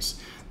dreams.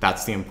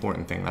 That's the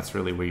important thing. That's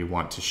really where you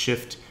want to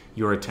shift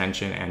your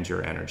attention and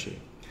your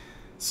energy.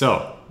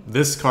 So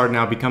this card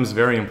now becomes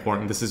very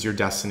important. This is your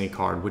destiny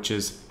card, which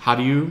is, how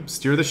do you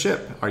steer the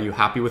ship? Are you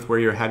happy with where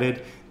you're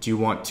headed? Do you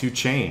want to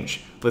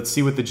change? Let's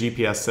see what the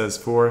GPS says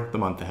for the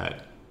month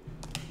ahead.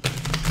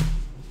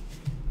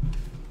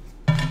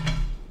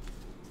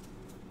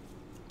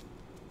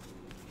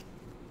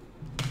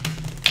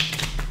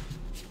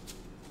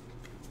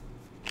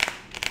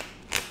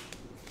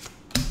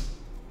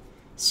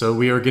 So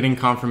we are getting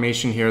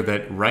confirmation here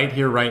that right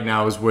here, right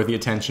now is where the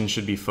attention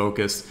should be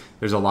focused.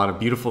 There's a lot of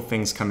beautiful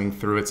things coming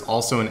through. It's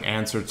also an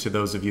answer to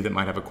those of you that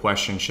might have a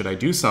question. Should I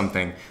do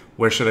something?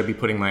 Where should I be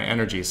putting my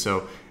energy?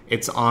 So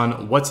it's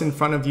on what's in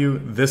front of you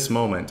this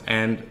moment.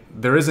 And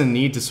there is a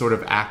need to sort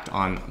of act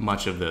on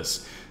much of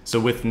this. So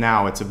with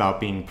now, it's about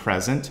being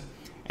present.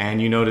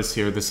 And you notice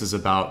here, this is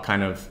about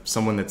kind of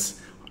someone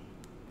that's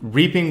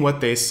reaping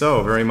what they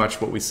sow, very much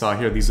what we saw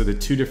here. These are the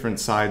two different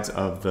sides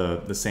of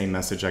the same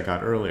message I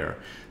got earlier.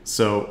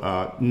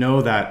 So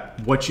know that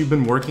what you've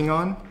been working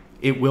on,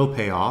 it will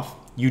pay off.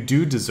 You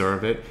do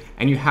deserve it,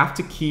 and you have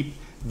to keep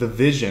the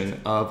vision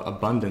of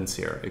abundance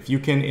here. If you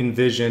can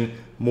envision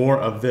more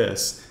of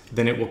this,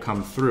 then it will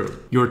come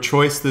through. Your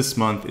choice this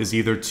month is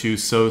either to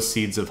sow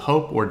seeds of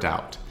hope or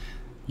doubt.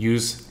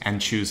 Use and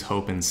choose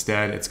hope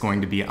instead. It's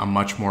going to be a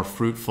much more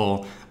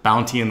fruitful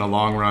bounty in the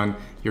long run.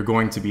 You're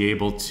going to be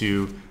able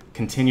to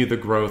continue the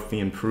growth, the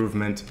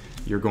improvement.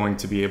 You're going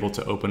to be able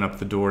to open up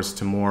the doors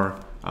to more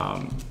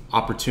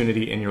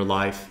opportunity in your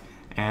life.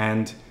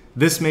 And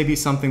this may be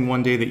something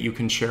one day that you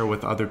can share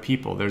with other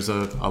people. There's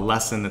a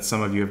lesson that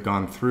some of you have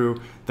gone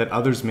through that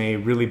others may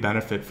really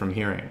benefit from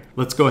hearing.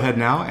 Let's go ahead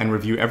now and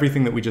review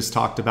everything that we just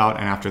talked about.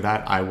 And after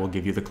that, I will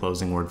give you the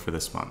closing word for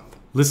this month.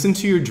 Listen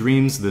to your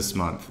dreams this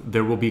month.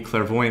 There will be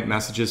clairvoyant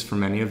messages for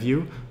many of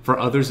you. For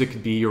others, it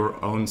could be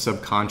your own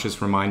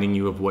subconscious reminding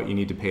you of what you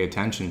need to pay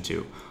attention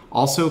to.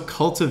 Also,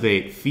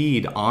 cultivate,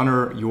 feed,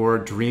 honor your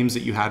dreams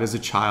that you had as a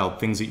child,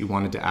 things that you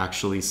wanted to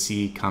actually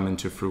see come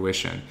into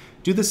fruition.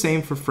 Do the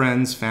same for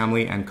friends,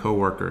 family, and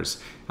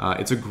coworkers.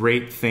 It's a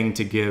great thing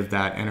to give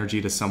that energy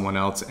to someone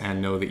else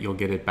and know that you'll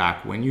get it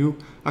back when you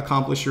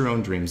accomplish your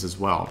own dreams as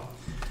well.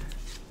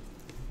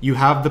 You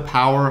have the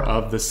power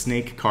of the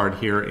snake card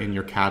here in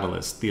your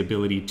catalyst, the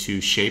ability to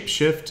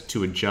shapeshift,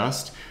 to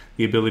adjust,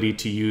 the ability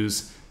to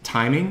use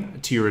timing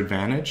to your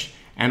advantage,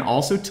 and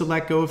also to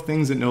let go of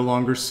things that no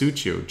longer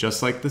suit you.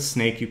 Just like the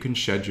snake, you can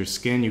shed your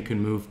skin, you can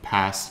move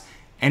past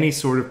any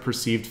sort of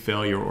perceived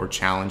failure or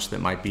challenge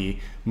that might be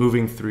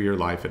moving through your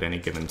life at any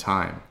given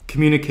time.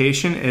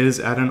 Communication is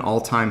at an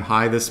all-time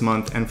high this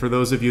month, and for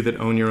those of you that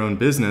own your own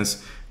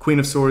business, Queen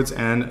of Swords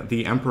and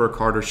the Emperor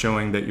card are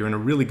showing that you're in a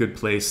really good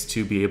place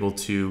to be able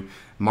to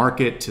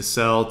market, to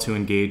sell, to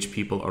engage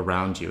people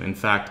around you. In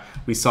fact,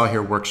 we saw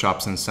here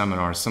workshops and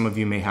seminars. Some of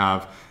you may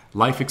have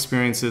life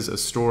experiences, a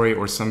story,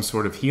 or some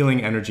sort of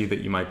healing energy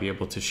that you might be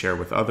able to share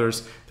with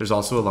others. There's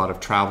also a lot of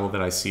travel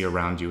that I see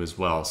around you as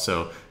well.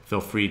 So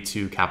feel free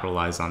to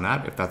capitalize on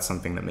that if that's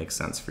something that makes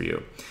sense for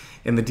you.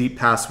 In the deep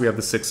past, we have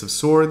the Six of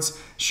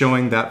Swords,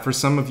 showing that for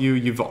some of you,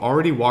 you've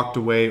already walked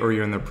away or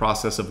you're in the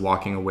process of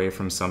walking away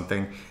from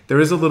something.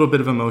 There is a little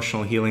bit of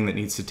emotional healing that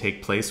needs to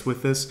take place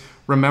with this.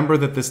 Remember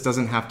that this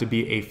doesn't have to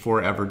be a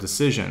forever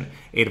decision.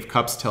 Eight of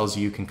Cups tells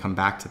you you can come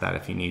back to that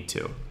if you need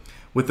to.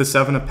 With the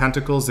Seven of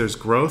Pentacles, there's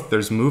growth,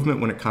 there's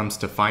movement when it comes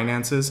to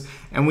finances,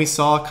 and we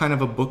saw kind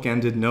of a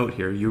bookended note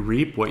here. You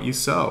reap what you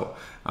sow.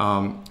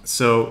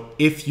 So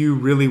if you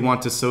really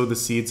want to sow the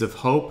seeds of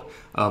hope,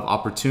 of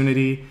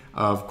opportunity,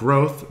 of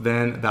growth,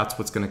 then that's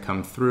what's going to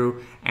come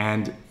through.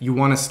 And you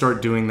want to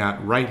start doing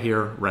that right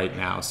here, right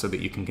now, so that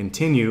you can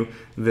continue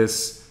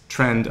this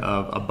trend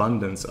of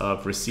abundance,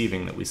 of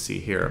receiving that we see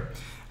here.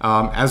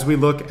 As we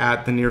look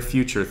at the near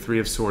future, Three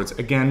of Swords,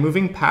 again,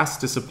 moving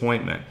past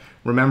disappointment,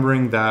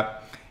 remembering that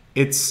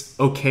it's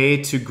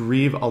okay to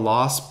grieve a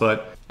loss,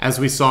 but as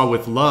we saw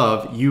with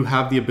love, you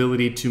have the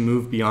ability to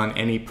move beyond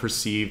any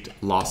perceived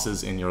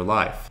losses in your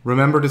life.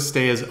 Remember to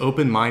stay as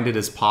open-minded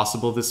as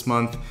possible this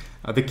month.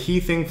 The key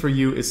thing for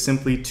you is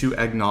simply to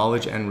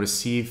acknowledge and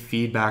receive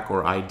feedback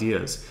or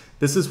ideas.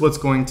 This is what's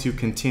going to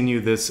continue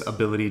this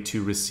ability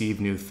to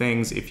receive new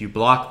things. If you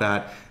block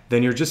that,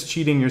 then you're just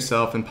cheating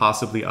yourself and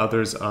possibly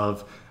others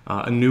of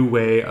a new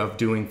way of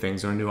doing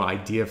things or a new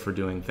idea for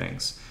doing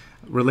things.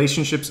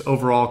 Relationships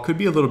overall could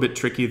be a little bit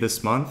tricky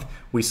this month.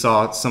 We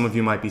saw some of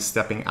you might be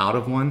stepping out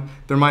of one.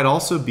 There might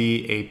also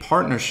be a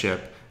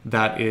partnership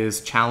that is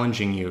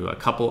challenging you, a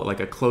couple, like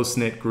a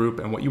close-knit group.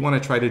 And what you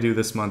want to try to do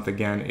this month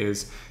again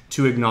is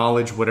to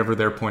acknowledge whatever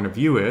their point of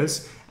view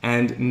is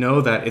and know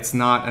that it's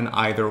not an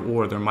either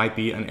or. There might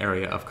be an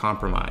area of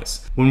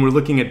compromise. When we're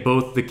looking at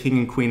both the King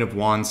and Queen of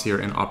Wands here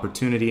in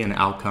opportunity and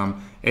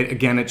outcome,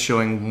 it's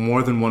showing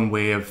more than one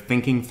way of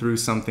thinking through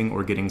something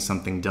or getting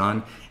something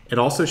done. It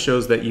also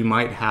shows that you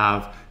might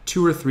have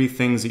 2 or 3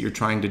 things that you're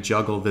trying to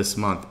juggle this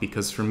month,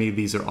 because for me,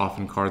 these are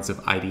often cards of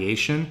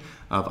ideation,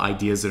 of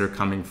ideas that are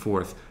coming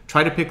forth.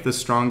 Try to pick the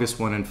strongest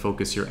one and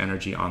focus your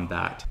energy on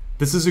that.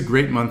 This is a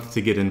great month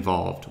to get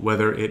involved,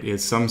 whether it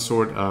is some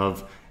sort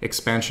of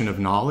expansion of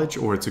knowledge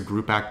or it's a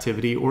group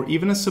activity or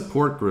even a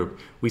support group.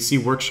 We see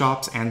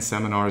workshops and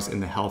seminars in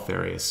the health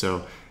area.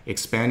 So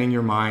expanding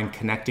your mind,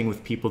 connecting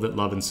with people that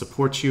love and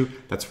support you,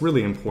 that's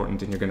really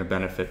important and you're going to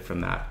benefit from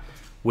that.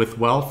 With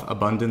wealth,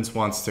 abundance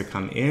wants to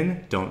come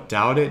in. Don't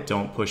doubt it.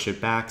 Don't push it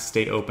back.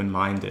 Stay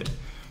open-minded.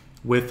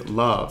 With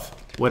love,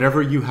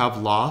 whatever you have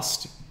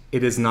lost,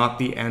 it is not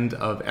the end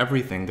of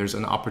everything. There's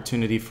an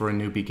opportunity for a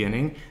new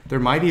beginning. There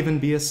might even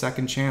be a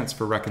second chance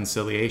for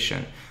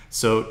reconciliation.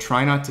 So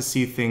try not to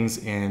see things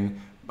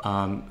in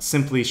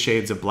simply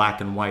shades of black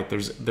and white.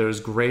 There's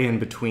gray in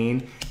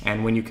between,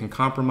 and when you can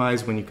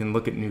compromise, when you can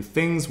look at new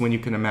things, when you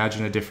can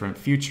imagine a different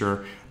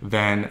future,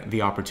 then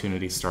the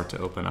opportunities start to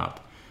open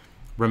up.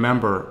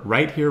 Remember,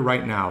 right here,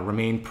 right now,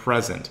 remain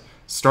present.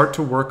 Start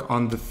to work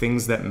on the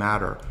things that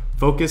matter.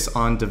 Focus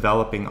on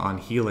developing, on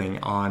healing,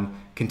 on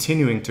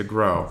continuing to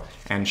grow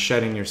and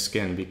shedding your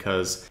skin,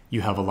 because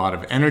you have a lot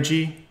of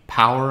energy,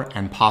 power,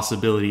 and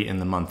possibility in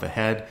the month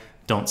ahead.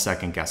 Don't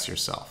second guess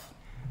yourself.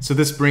 So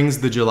this brings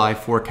the July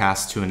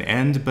forecast to an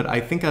end, but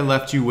I think I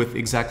left you with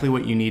exactly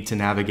what you need to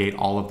navigate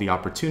all of the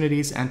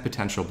opportunities and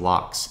potential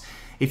blocks.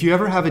 If you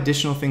ever have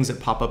additional things that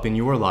pop up in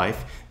your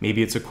life,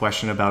 maybe it's a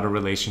question about a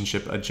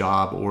relationship, a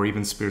job, or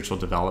even spiritual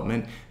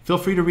development, feel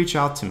free to reach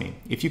out to me.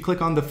 If you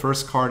click on the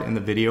first card in the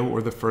video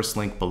or the first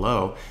link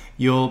below,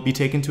 you'll be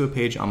taken to a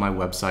page on my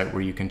website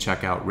where you can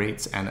check out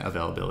rates and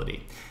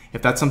availability.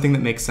 If that's something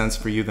that makes sense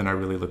for you, then I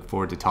really look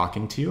forward to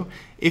talking to you.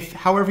 If,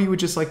 however, you would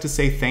just like to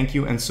say thank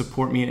you and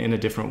support me in a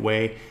different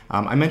way,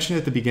 I mentioned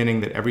at the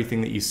beginning that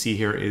everything that you see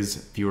here is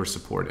viewer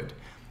supported.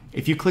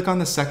 If you click on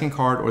the second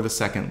card or the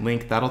second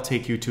link, that'll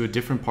take you to a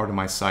different part of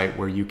my site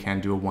where you can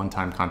do a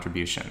one-time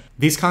contribution.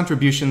 These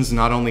contributions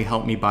not only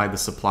help me buy the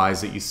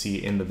supplies that you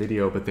see in the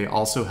video, but they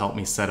also help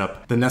me set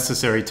up the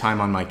necessary time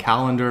on my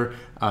calendar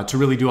to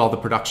really do all the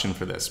production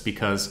for this,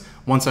 because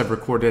once I've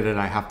recorded it,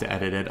 I have to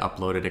edit it,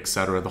 upload it,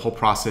 etc. The whole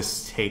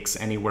process takes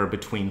anywhere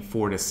between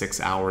 4 to 6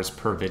 hours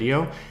per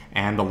video,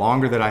 and the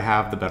longer that I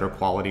have, the better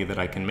quality that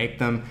I can make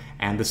them,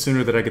 and the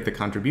sooner that I get the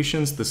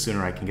contributions, the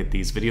sooner I can get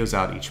these videos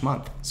out each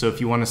month. So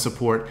if you want to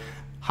support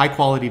high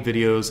quality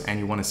videos and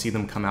you want to see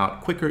them come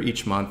out quicker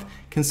each month,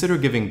 consider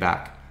giving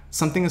back.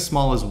 Something as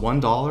small as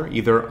 $1,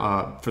 either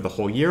for the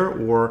whole year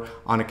or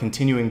on a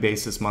continuing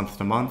basis month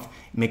to month,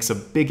 makes a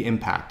big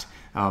impact.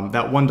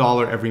 That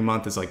 $1 every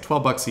month is like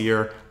 12 bucks a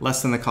year,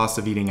 less than the cost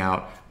of eating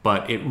out,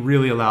 but it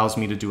really allows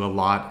me to do a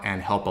lot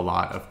and help a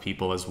lot of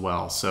people as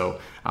well. So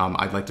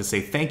I'd like to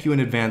say thank you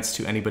in advance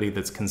to anybody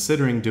that's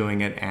considering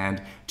doing it,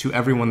 and to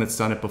everyone that's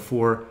done it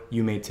before.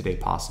 You made today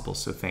possible,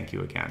 so thank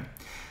you again.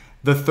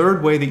 The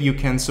third way that you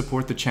can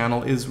support the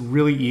channel is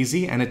really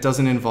easy, and it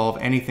doesn't involve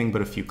anything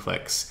but a few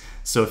clicks.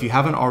 So if you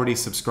haven't already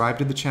subscribed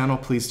to the channel,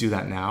 please do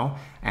that now,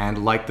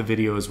 and like the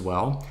video as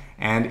well.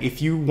 And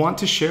if you want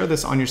to share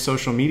this on your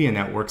social media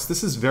networks,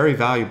 this is very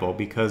valuable,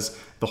 because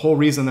the whole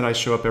reason that I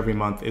show up every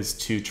month is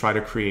to try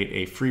to create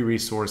a free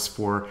resource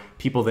for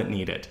people that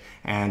need it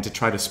and to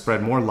try to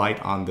spread more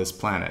light on this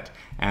planet.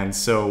 And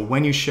so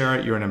when you share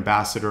it, you're an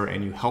ambassador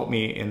and you help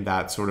me in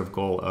that sort of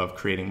goal of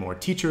creating more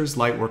teachers,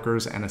 light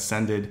workers, and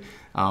ascended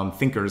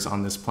thinkers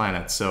on this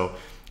planet. So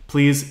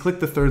please click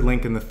the third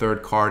link in the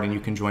third card and you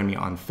can join me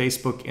on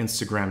Facebook,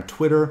 Instagram,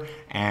 Twitter,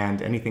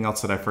 and anything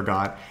else that I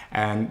forgot,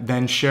 and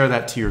then share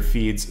that to your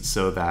feeds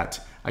so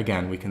that,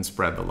 again, we can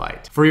spread the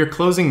light. For your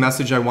closing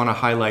message, I want to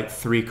highlight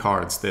 3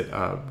 cards that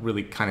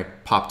really kind of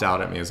popped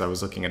out at me as I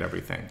was looking at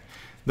everything.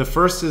 The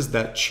first is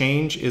that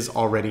change is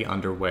already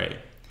underway.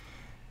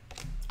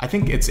 I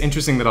think it's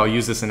interesting that I'll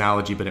use this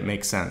analogy, but it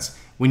makes sense.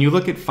 When you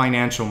look at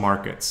financial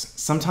markets,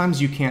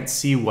 sometimes you can't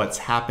see what's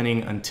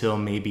happening until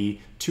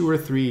maybe 2 or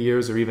 3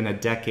 years or even a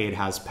decade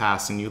has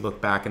passed and you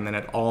look back and then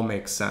it all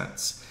makes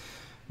sense.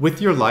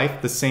 With your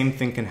life, the same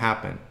thing can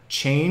happen.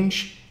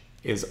 Change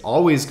is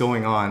always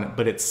going on,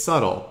 but it's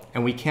subtle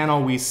and we can't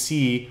always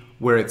see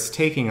where it's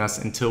taking us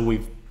until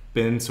we've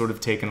been sort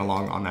of taken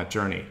along on that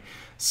journey.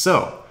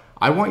 So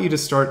I want you to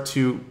start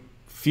to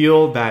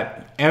feel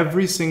that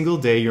every single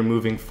day you're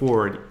moving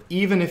forward,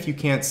 even if you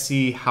can't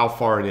see how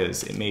far it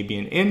is. It may be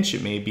an inch,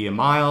 it may be a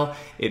mile,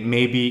 it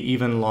may be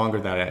even longer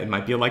than that. It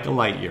might be like a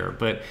light year.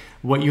 But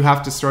what you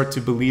have to start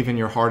to believe in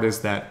your heart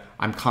is that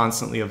I'm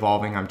constantly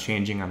evolving, I'm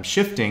changing, I'm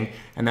shifting.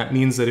 And that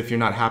means that if you're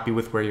not happy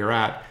with where you're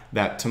at,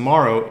 that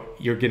tomorrow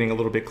you're getting a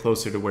little bit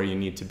closer to where you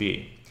need to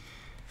be.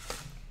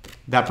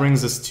 That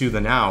brings us to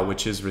the now,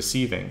 which is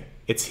receiving.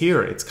 It's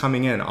here, it's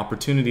coming in,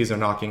 opportunities are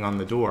knocking on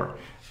the door.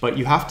 But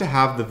you have to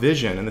have the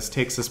vision, and this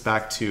takes us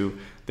back to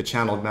the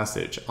channeled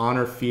message.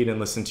 Honor, feed, and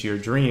listen to your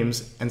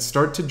dreams, and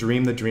start to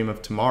dream the dream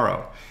of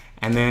tomorrow.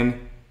 And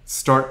then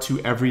start to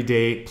every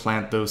day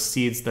plant those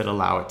seeds that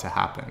allow it to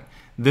happen.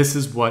 This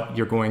is what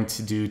you're going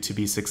to do to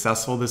be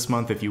successful this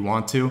month if you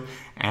want to.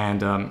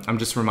 And I'm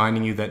just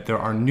reminding you that there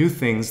are new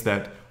things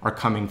that are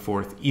coming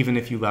forth, even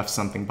if you left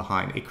something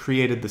behind. It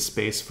created the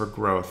space for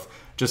growth,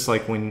 just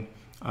like when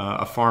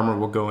a farmer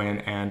will go in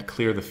and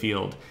clear the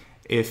field.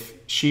 If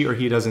she or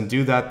he doesn't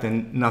do that,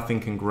 then nothing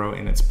can grow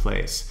in its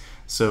place.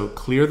 So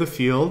clear the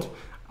field,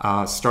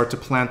 start to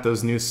plant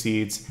those new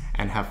seeds,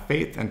 and have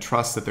faith and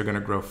trust that they're going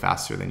to grow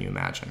faster than you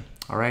imagine.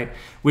 All right?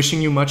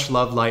 Wishing you much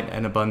love, light,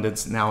 and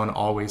abundance now and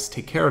always.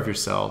 Take care of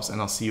yourselves, and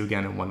I'll see you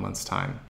again in 1 month's time.